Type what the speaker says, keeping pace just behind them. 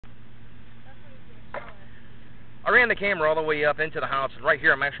ran the camera all the way up into the house, and right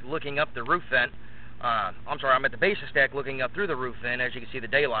here I'm actually looking up the roof vent. I'm sorry, I'm at the base of the stack looking up through the roof vent, as you can see the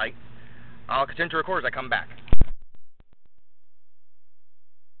daylight. I'll continue to record as I come back.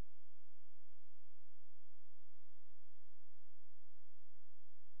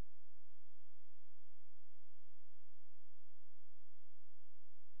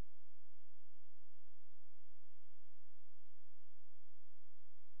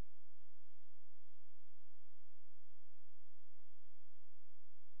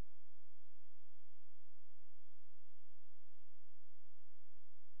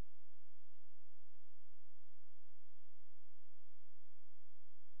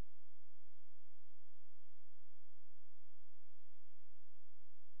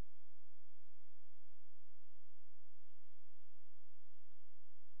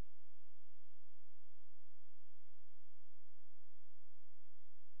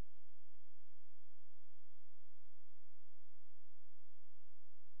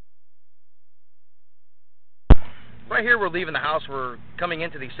 Right here we're leaving the house, we're coming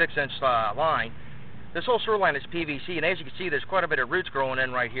into the 6-inch line. This whole sewer line is PVC, and as you can see there's quite a bit of roots growing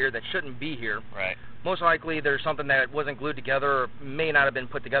in right here that shouldn't be here. Right. Most likely there's something that wasn't glued together or may not have been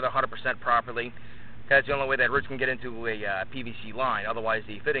put together 100% properly. That's the only way that roots can get into a PVC line, otherwise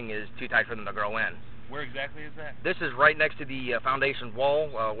the fitting is too tight for them to grow in. Where exactly is that? This is right next to the foundation wall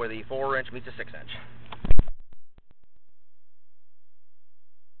where the 4-inch meets the 6-inch.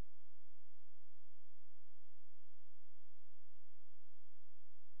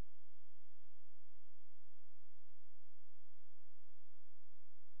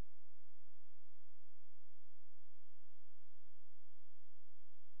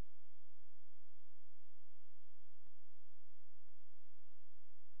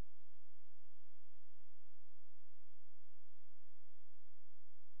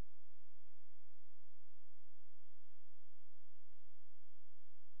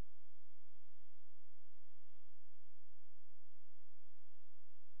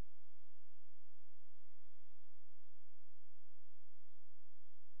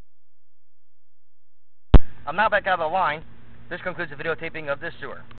 I'm now back out of the line. This concludes the videotaping of this sewer.